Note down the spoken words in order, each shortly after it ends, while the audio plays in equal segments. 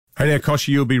Hey now, Koshy,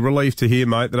 you'll be relieved to hear,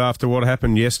 mate, that after what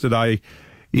happened yesterday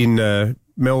in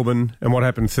Melbourne and what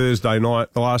happened Thursday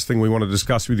night, the last thing we want to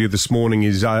discuss with you this morning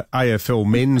is AFL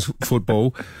men's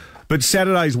football. But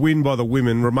Saturday's win by the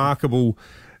women, remarkable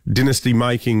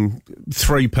dynasty-making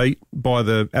three-peat by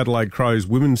the Adelaide Crows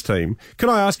women's team. Can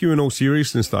I ask you in all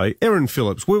seriousness, though, Erin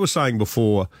Phillips, we were saying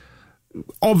before,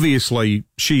 obviously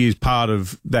she is part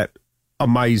of that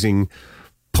amazing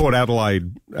Port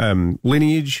Adelaide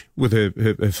lineage with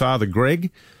her father,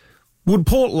 Greg. Would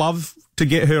Port love to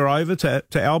get her over to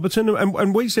Alberton?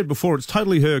 And we said before, it's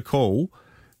totally her call.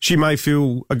 She may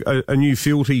feel a new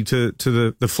fealty to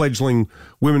the fledgling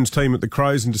women's team at the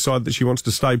Crows and decide that she wants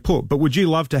to stay put. But would you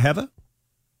love to have her?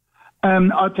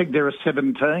 I think there are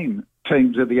 17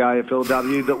 teams of the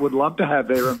AFLW that would love to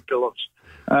have Erin Phillips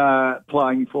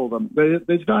playing for them.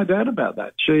 There's no doubt about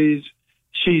that.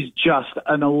 She's just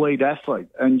an elite athlete,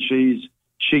 and she's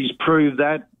proved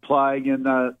that playing in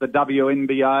the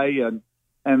WNBA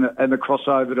and the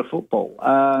crossover to football.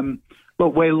 But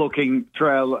we're looking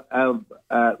through our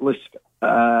list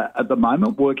at the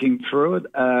moment, working through it.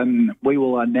 We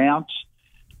will announce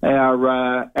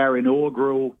our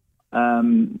inaugural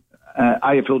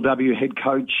AFLW head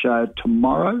coach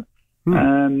tomorrow.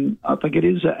 I think it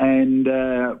is, and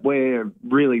we're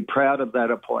really proud of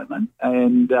that appointment.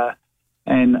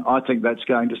 And I think that's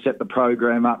going to set the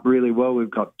program up really well. We've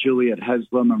got Juliet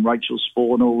Haslam and Rachel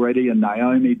Spawn already, and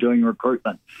Naomi doing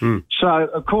recruitment. So,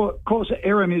 of course,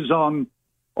 Erin is on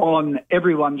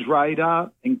everyone's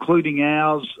radar, including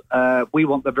ours. We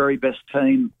want the very best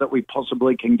team that we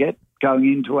possibly can get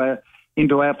going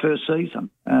into our first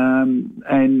season,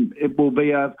 and it will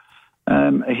be a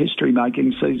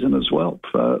history-making season as well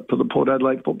for the Port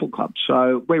Adelaide Football Club.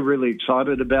 So we're really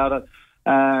excited about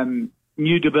it.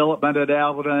 New development at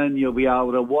Alberton. You'll be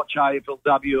able to watch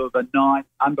AFLW of a night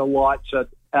under lights at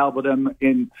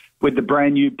Alberton with the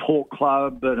brand new Port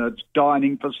Club and its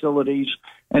dining facilities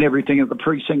and everything at the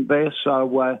precinct there.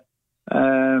 So,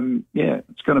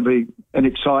 it's going to be an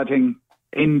exciting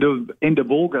end of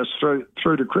August through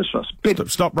to Christmas.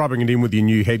 Stop rubbing it in with your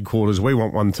new headquarters. We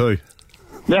want one too.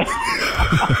 Yeah.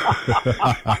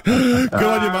 Good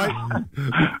on you, mate.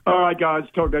 All right, guys.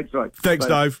 Talk next week. Thanks,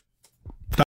 Dave.